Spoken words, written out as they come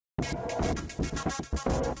Alright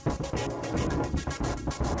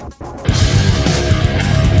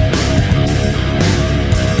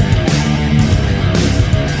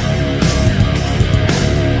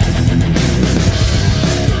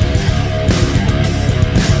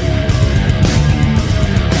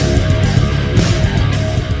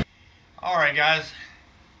guys,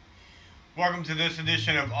 welcome to this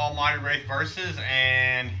edition of AlmightyWraith Versus,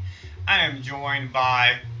 and I am joined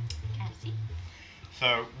by Cassie.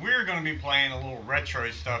 So we're going to be playing a little retro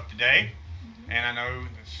stuff today, and I know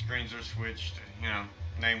the screens are switched, you know,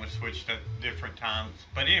 name was switched at different times,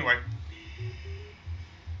 but anyway.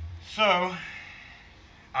 So,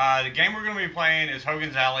 the game we're going to be playing is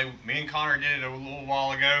Hogan's Alley. Me and Connor did it a little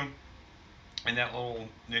while ago, in that little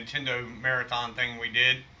Nintendo marathon thing we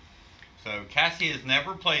did. So Cassie has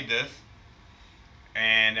never played this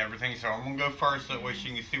and everything, so I'm going to go first so that way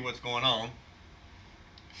she can see what's going on.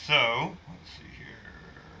 So, let's see here.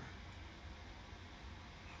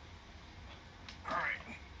 Alright.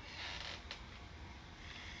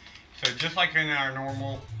 So just like in our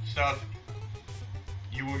normal stuff,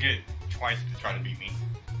 you will get twice to try to beat me.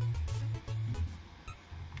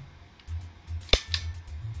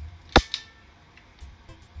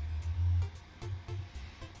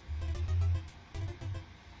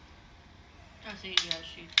 So you gotta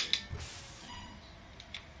shoot the things.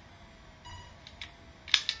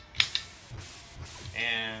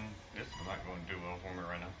 And this is not going to do well for me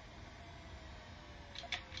right now.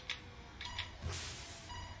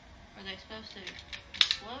 Are they supposed to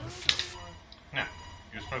explode or? No,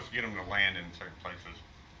 you're supposed to get them to land in certain places.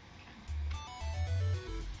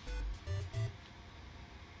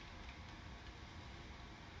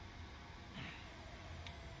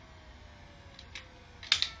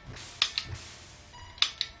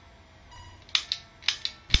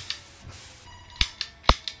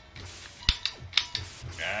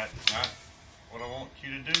 That's not what I want you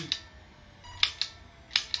to do.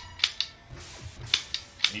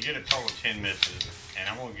 You get a total of 10 misses, and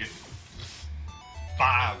I'm going to get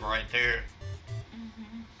 5 right there.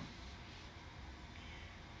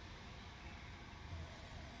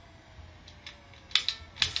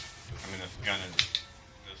 I mean, this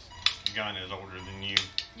gun is older than you.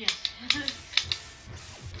 Yes.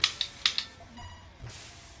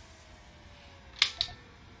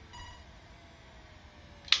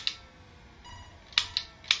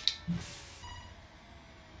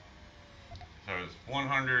 So it's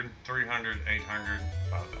 100, 300, 800,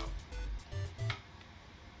 5,000. Which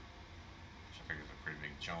I think is a pretty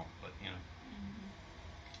big jump, but you know.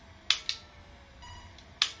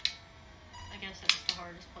 I guess that's the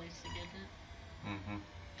hardest place to get it.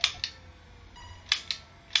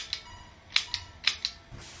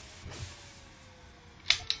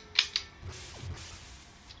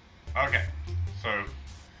 Okay, so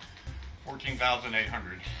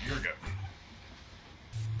 14,800. Your go.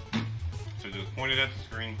 So just point it at the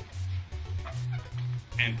screen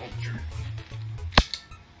and pull the trigger.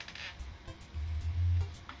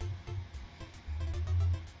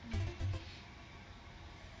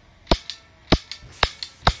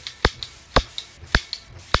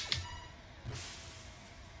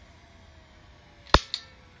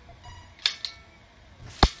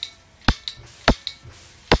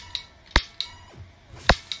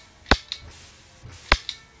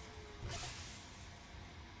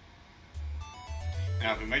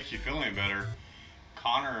 Now, if it makes you feel any better,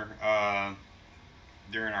 Connor,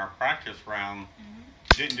 during our practice round,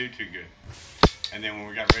 didn't do too good. And then when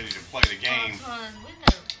we got ready to play the game, We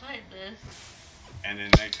never played this. and then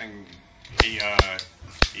next thing, he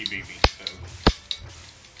beat me. So.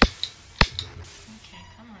 Okay,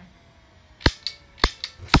 come on.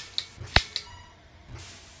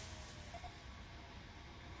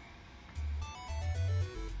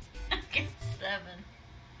 Okay, 7.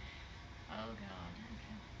 Oh God.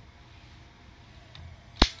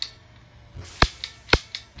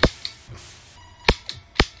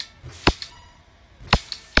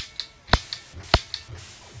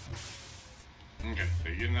 Okay, so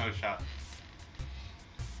you get another shot.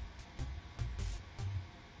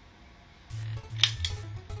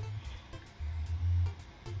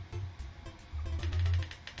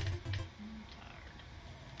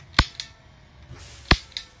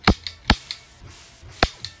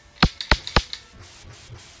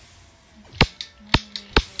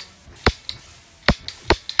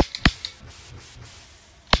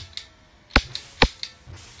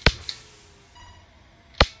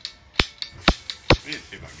 Let's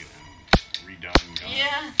see if I can get them redone.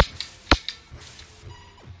 Yeah.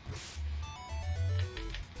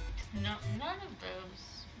 No, none of those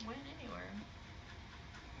went anywhere.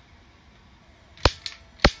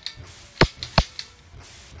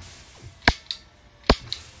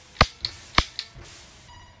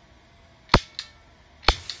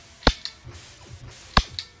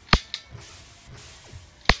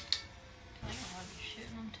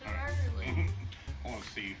 early. I want to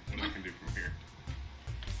see what I can do from here.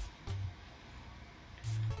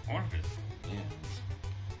 I wonder if it's, yeah,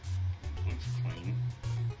 it looks clean.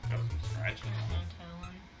 Got some scratches There's on no it.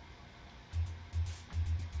 telling.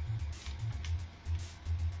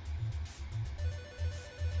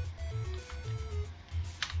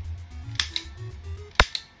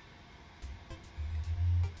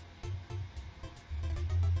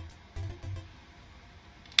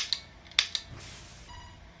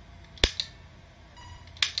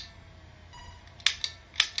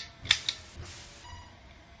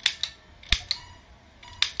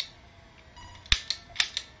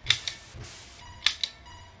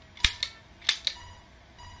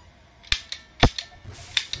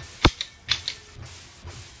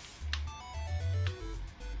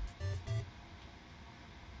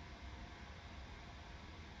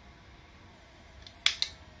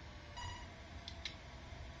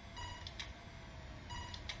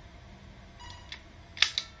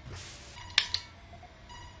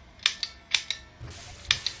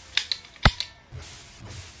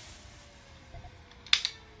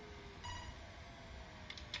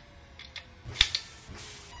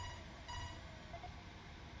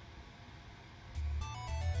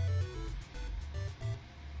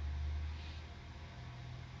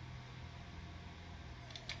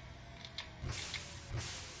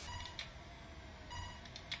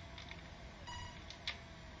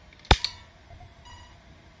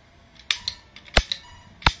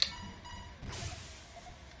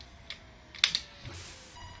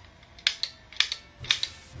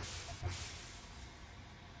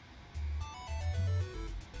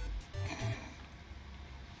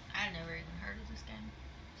 I never even heard of this game,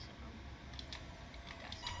 so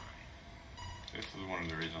that's alright. This is one of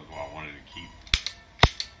the reasons why I wanted to keep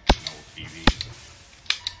an old TV.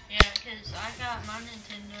 Yeah, because I got my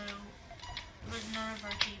Nintendo, but none of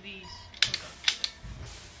our TVs hook up to it.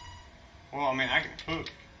 Well, I mean, I can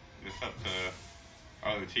hook this up to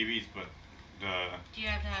other TVs, but the Do you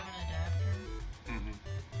have to have an adapter?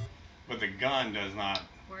 but the gun does not.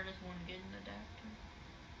 Where does one get an adapter?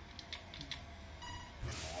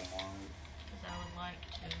 Walmart. Because I would like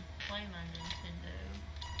to play my Nintendo,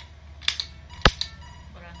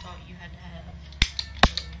 but I thought you had to have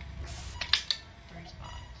the 3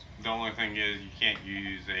 spots. The only thing is you can't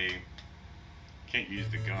use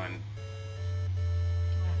the gun. Do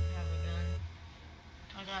I have a gun?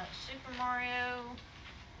 I got Super Mario,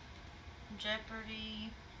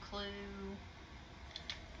 Jeopardy, Clue,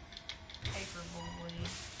 Paperboy,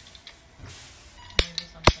 maybe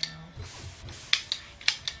something else.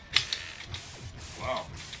 Wow.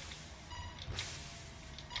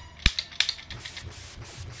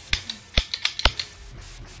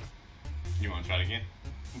 You want to try it again?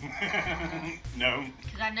 No.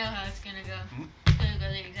 Because I know how it's gonna go. It's gonna go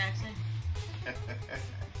the exact same.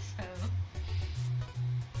 So,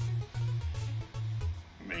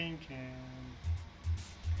 Main cam.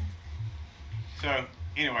 So,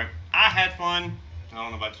 anyway, I had fun. I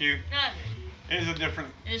don't know about you. not It is a different,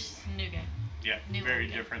 it's a new game. yeah, New very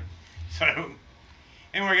one, yeah. different. So,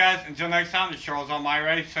 anyway, guys, until next time, it's Charles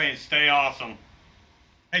AlmightyWraith saying stay awesome.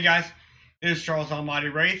 Hey, guys, it is Charles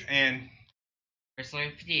AlmightyWraith, and Wrestler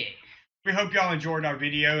 58. we hope y'all enjoyed our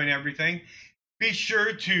video and everything. Be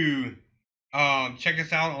sure to check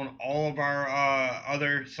us out on all of our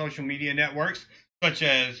other social media networks, such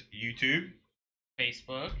as YouTube,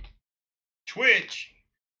 Facebook, Twitch,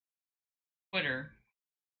 Twitter,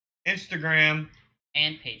 Instagram,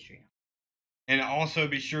 and Patreon. and also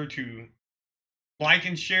be sure to like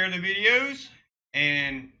and share the videos.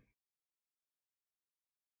 And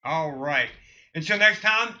all right, until next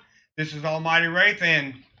time, this is AlmightyWraith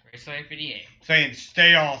and Wrestler 58. saying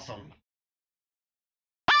stay awesome.